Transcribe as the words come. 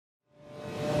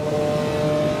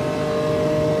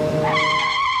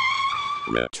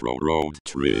Retro Road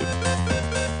Trip.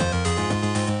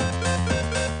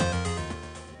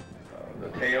 The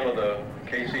tail of the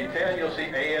KC-10, you'll see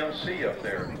AMC up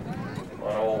there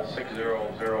on old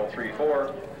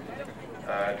 60034,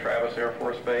 Travis Air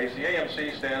Force Base. The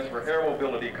AMC stands for Air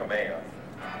Mobility Command,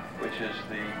 which is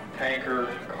the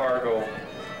tanker cargo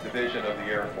division of the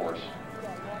Air Force.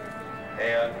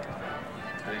 And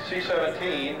the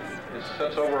C-17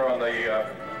 sits over on the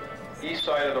east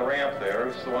side of the ramp there.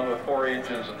 It's the one with 4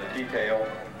 engines in the detail.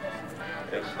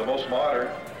 It's the most modern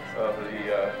of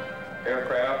the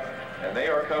aircraft, and they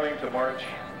are coming to March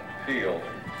Field,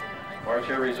 March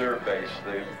Air Reserve Base.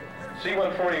 The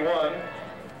C-141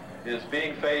 is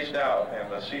being phased out,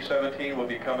 and the C-17 will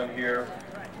be coming here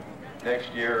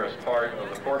next year as part of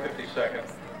the 452nd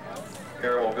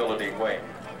Air Mobility Wing.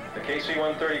 The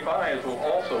KC-135s will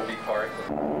also be part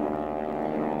of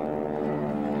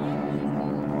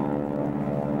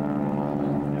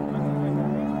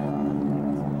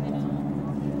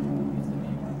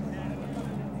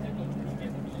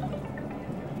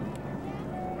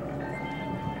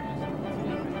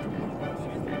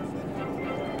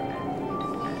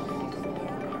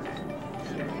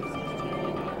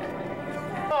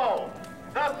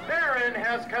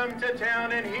come to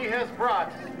town, and he has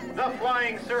brought the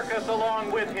flying circus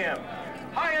along with him.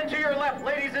 High and to your left,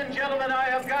 ladies and gentlemen, I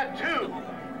have got 2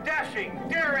 dashing,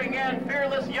 daring, and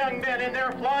fearless young men in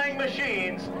their flying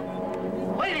machines.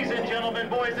 Ladies and gentlemen,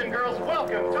 boys and girls,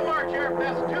 welcome to March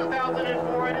AirFest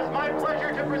 2004. It is my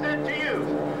pleasure to present to you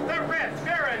the Red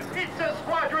Baron Pizza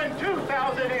Squadron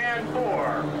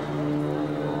 2004.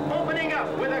 Opening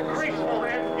up with a graceful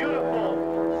and beautiful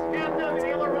tandem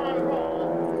aileron roll,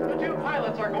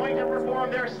 pilots are going to perform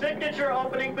their signature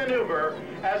opening maneuver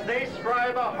as they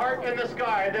scribe a heart in the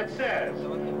sky that says,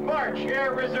 March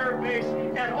Air Reserve Base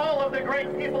and all of the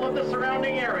great people of the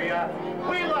surrounding area,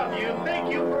 we love you.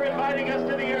 Thank you for inviting us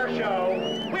to the air show.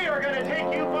 We are going to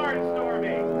take you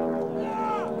barnstorming.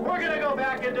 We're going to go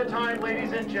back into time,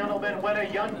 ladies and gentlemen, when a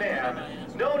young man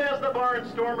known as the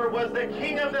Barnstormer was the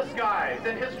king of the skies,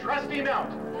 and his trusty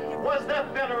mount was the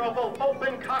venerable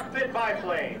open cockpit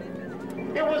biplane.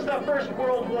 It was the First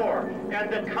World War,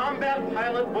 and the combat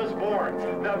pilot was born,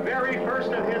 the very first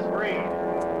of his breed.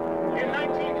 In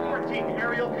 1914,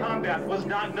 aerial combat was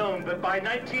not known, but by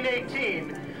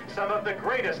 1918, some of the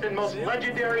greatest and most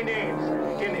legendary names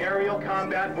in aerial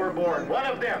combat were born. One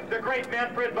of them, the great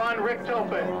Manfred von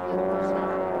Richthofen.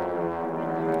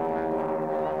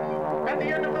 At the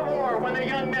end of the war, when the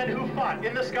young men who fought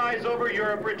in the skies over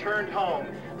Europe returned home,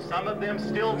 some of them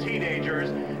still teenagers,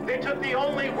 they took the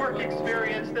only work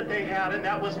experience that they had, and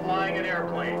that was flying an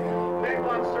airplane. They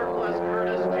bought surplus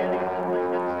Curtiss, Jennings, and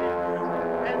Lincoln Standards,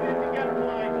 and then began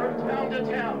flying from town to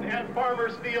town and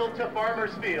farmer's field to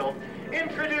farmer's field,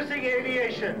 introducing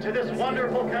aviation to this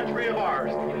wonderful country of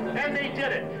ours. And they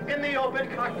did it in the open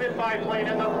cockpit biplane,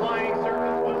 and the flying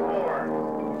circus was born.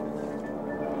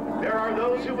 There are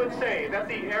those who would say that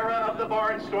the era of the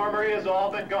Barnstormer is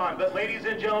all but gone, but ladies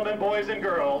and gentlemen, boys and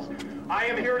girls, I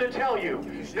am here to tell you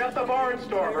that the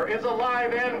Barnstormer is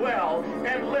alive and well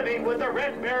and living with the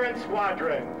Red Baron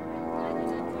Squadron.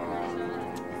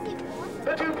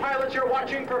 The 2 pilots you're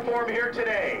watching perform here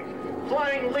today.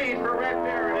 Flying lead for Red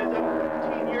Baron is a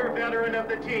 15-year veteran of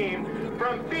the team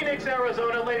from Phoenix,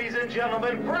 Arizona, ladies and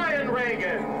gentlemen, Brian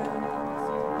Reagan.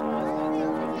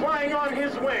 Flying on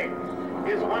his wing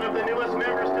is one of the newest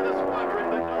members to the squadron,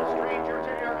 but no stranger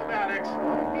to aerobatics.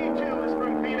 He too is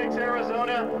from Phoenix,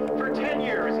 Arizona. For 10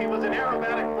 years, he was an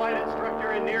aerobatic flight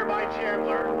instructor in nearby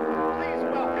Chandler. Please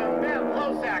welcome Matt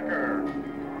Losacker.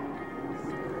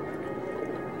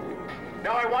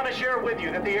 Now I want to share with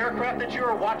you that the aircraft that you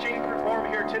are watching perform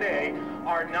here today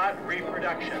are not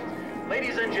reproductions.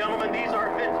 Ladies and gentlemen, these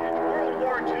are vintage World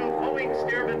War II Boeing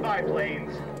Stearman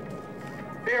biplanes.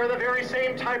 They are the very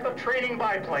same type of training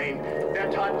biplane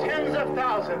that taught tens of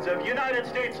thousands of United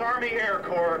States Army Air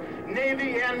Corps,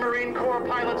 Navy, and Marine Corps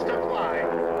pilots to fly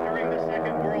during the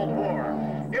Second World War.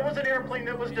 It was an airplane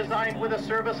that was designed with a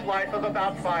service life of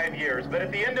about 5 years, but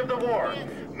at the end of the war,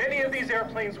 many of these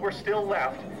airplanes were still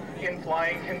left in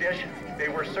flying condition. They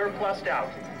were surplused out.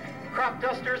 Crop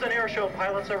dusters and airshow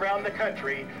pilots around the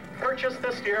country purchased the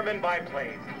Stearman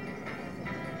biplane.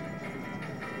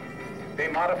 They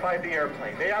modified the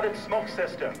airplane. They added smoke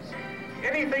systems,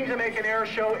 anything to make an air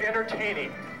show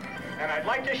entertaining. And I'd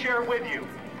like to share with you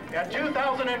that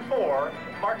 2004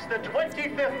 marks the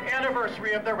 25th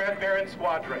anniversary of the Red Baron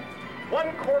Squadron.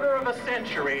 1/4 of a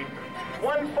century,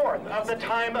 1/4 of the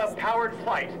time of powered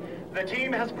flight, the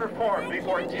team has performed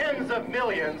before tens of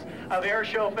millions of air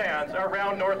show fans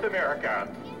around North America.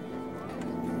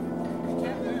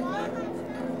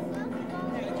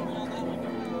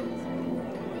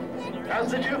 As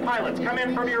the two pilots come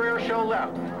in from your air show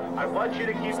left, I want you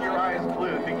to keep your eyes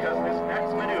glued because this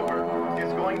next maneuver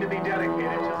is going to be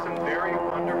dedicated to some very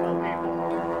wonderful people.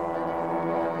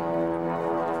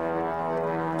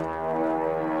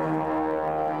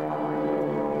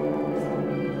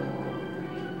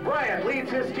 Brian leads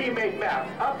his teammate Matt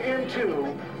up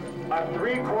into a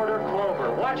three-quarter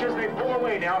clover. Watch as they pull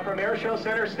away now from Airshow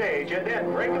Center stage and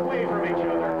then break away from each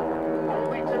other,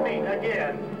 only to meet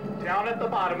again down at the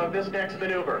bottom of this next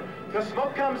maneuver. The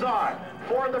smoke comes on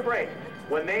for the break.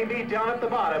 When they meet down at the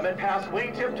bottom and pass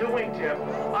wingtip to wingtip,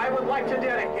 I would like to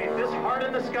dedicate this Heart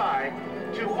in the Sky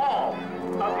to all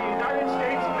of the United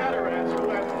States veterans who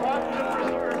have fought to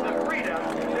preserve the freedom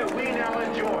that we now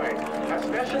enjoy,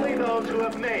 especially those who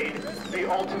have made the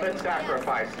ultimate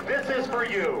sacrifice. This is for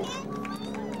you.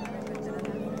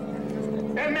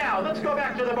 And now, let's go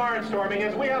back to the barnstorming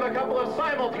as we have a couple of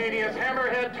simultaneous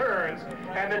hammerhead turns,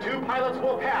 and the two pilots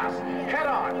will pass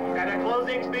head-on at a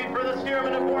closing speed for the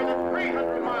steerman of more than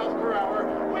 300 miles per hour,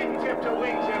 wingtip to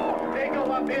wingtip. They go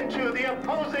up into the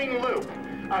opposing loop.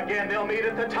 Again, they'll meet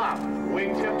at the top.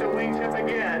 Wingtip to wingtip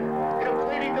again,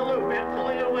 completing the loop and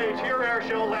pulling it away to your air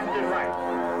show left and right.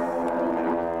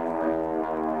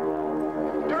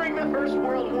 During the First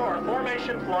World War,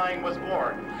 formation flying was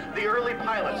born. The early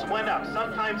pilots went up,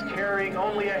 sometimes carrying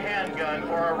only a handgun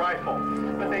or a rifle.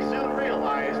 But they soon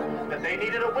realized that they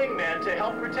needed a wingman to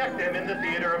help protect them in the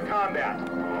theater of combat.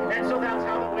 And so that's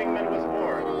how the wingman was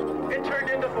born. It turned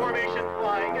into formation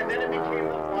flying, and then it became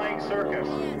the flying circus.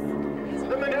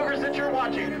 The maneuvers that you're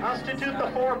watching constitute the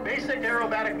four basic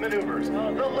aerobatic maneuvers: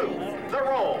 the loop, the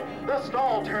roll, the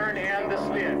stall turn, and the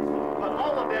spin. But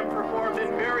all of them performed in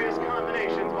various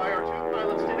combinations by our two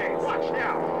pilots today. Watch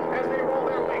now as they roll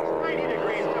their wings 90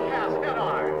 degrees to pass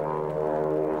head-on.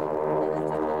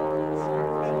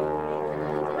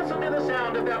 Listen to the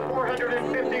sound of that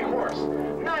 450 horse,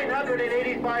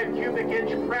 985 cubic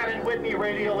inch Pratt & Whitney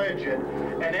radial engine,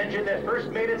 an engine that first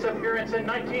made its appearance in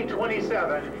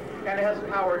 1927 and has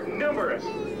powered numerous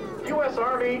U.S.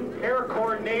 Army, Air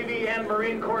Corps, Navy, and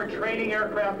Marine Corps training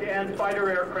aircraft and fighter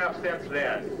aircraft since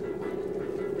then.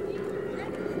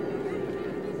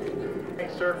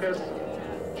 Circus,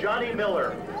 Johnny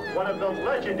Miller, one of the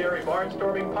legendary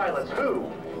barnstorming pilots who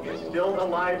is still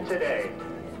alive today.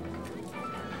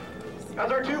 As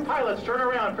our two pilots turn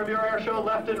around from your air show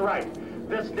left and right,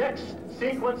 this next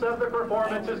sequence of the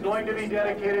performance is going to be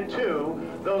dedicated to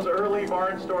those early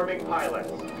barnstorming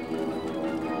pilots.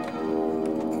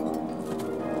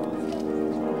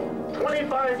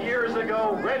 25 years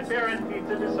ago, Red Baron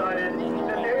Pizza decided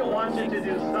that they wanted to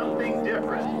do something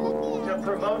different to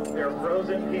promote their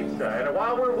frozen pizza. And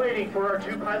while we're waiting for our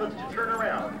two pilots to turn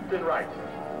around and right,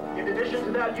 in addition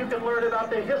to that, you can learn about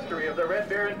the history of the Red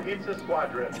Baron Pizza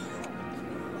Squadron.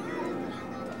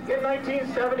 In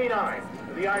 1979,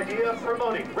 the idea of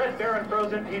promoting Red Baron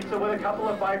frozen pizza with a couple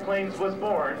of biplanes was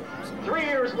born. 3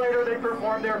 years later, they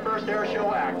performed their first air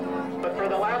show act. But for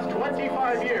the last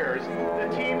 25 years, the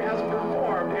team has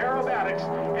performed aerobatics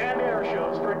and air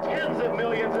shows for tens of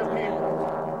millions of people.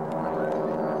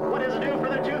 What is new for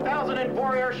the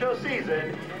 2004 air show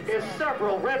season is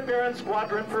several Red Baron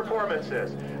Squadron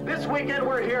performances. This weekend,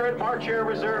 we're here at March Air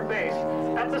Reserve Base.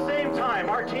 At the same time,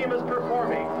 our team is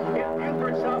performing in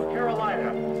Beaufort, South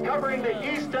Carolina, covering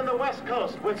the east and the west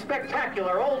coast with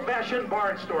spectacular old-fashioned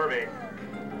barnstorming.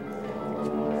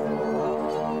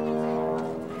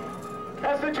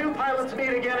 As the two pilots meet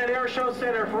again at Airshow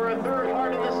Center for a third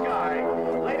Heart in the Sky,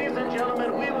 ladies and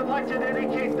gentlemen, we would like to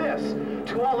dedicate this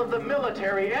to all of the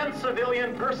military and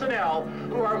civilian personnel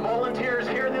who are volunteers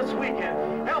here this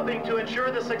weekend, helping to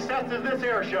ensure the success of this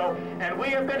air show, and we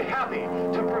have been happy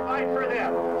to provide for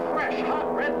them fresh,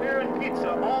 hot Red Baron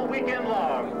pizza all weekend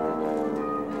long.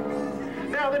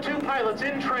 Now the two pilots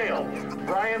in trail,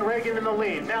 Brian Reagan in the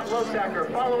lead, Matt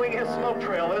Losacker following his smoke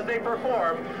trail as they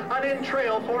perform an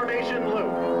in-trail formation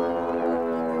loop.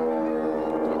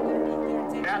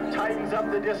 Matt tightens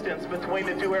up the distance between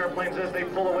the two airplanes as they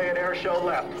pull away at air show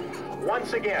left.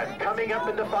 Once again, coming up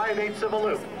into 5/8 of a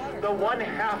loop, the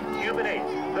 1/2 cubic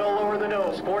eighth. They'll lower the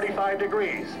nose 45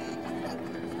 degrees.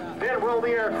 Then roll the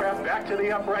aircraft back to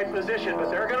the upright position, but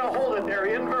they're going to hold it there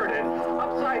inverted,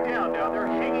 upside down now. They're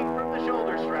hanging from the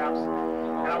shoulder straps.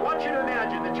 And I want you to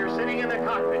imagine that you're sitting in the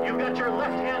cockpit. You've got your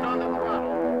left hand on the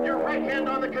throttle, your right hand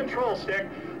on the control stick,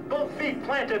 both feet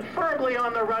planted firmly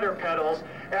on the rudder pedals.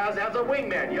 As a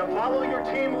wingman, you follow your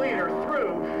team leader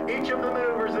through each of the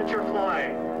maneuvers that you're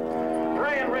flying.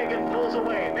 Brian Reagan pulls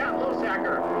away. Matt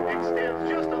Losacker extends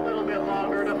just a little bit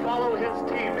longer to follow his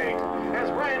teammate as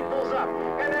Brian pulls up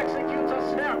and executes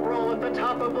a snap roll at the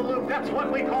top of the loop. That's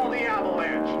what we call the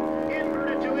avalanche.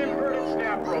 Inverted to inverted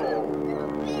snap roll.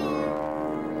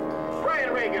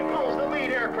 Brian Reagan pulls the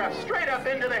lead aircraft straight up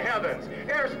into the heavens.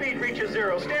 Airspeed reaches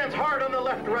zero, stands hard on the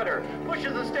left rudder,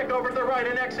 pushes the stick over to the right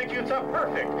and executes a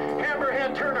perfect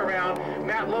hammerhead turnaround.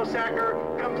 Matt Losacker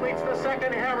completes the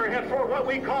second hammerhead for what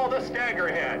we call the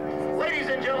staggerhead. Ladies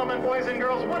and gentlemen, boys and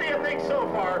girls, what do you think so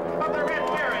far of the Red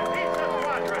Baron Pizza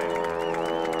Squadron?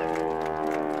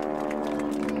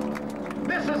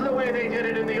 This is the way they did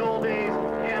it in the old days,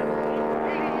 and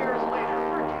 80 years later,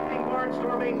 we're keeping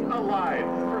barnstorming alive.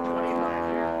 For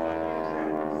 25 years,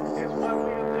 it's what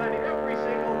we have done every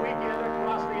single weekend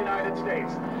across the United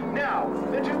States. Now,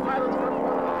 the two pilots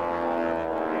perform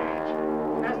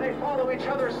as they follow each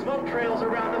other's smoke trails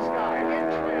around the sky, in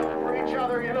trail for each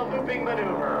other in a looping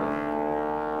maneuver.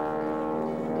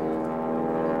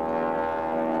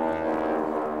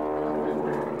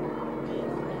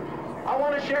 I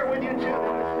want to share with you, too,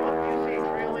 that the smoke you see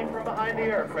trailing from behind the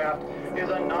aircraft is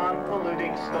a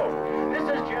non-polluting smoke. This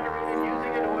is generated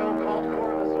using an oil called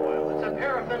Corvus oil. It's a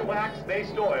paraffin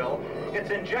wax-based oil. It's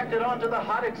injected onto the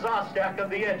hot exhaust stack of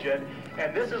the engine,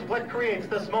 and this is what creates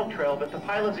the smoke trail that the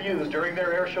pilots use during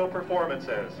their air show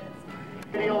performances.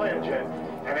 Ideal engine,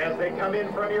 and as they come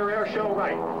in from your air show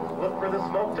right, look for the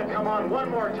smoke to come on one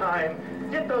more time.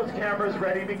 Get those cameras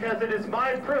ready, because it is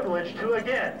my privilege to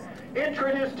again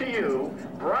introduce to you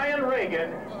Brian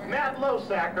Reagan, Matt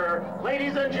Losacker,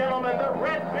 ladies and gentlemen, the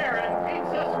Red Baron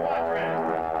Pizza Squadron.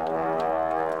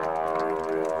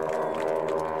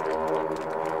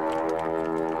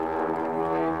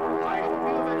 I hope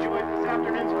you have enjoyed this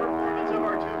afternoon's performance of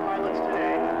our two pilots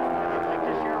today, and I'd like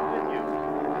to share with you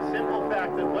the simple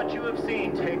fact that what you have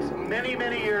seen takes many,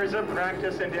 many years of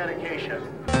practice and dedication.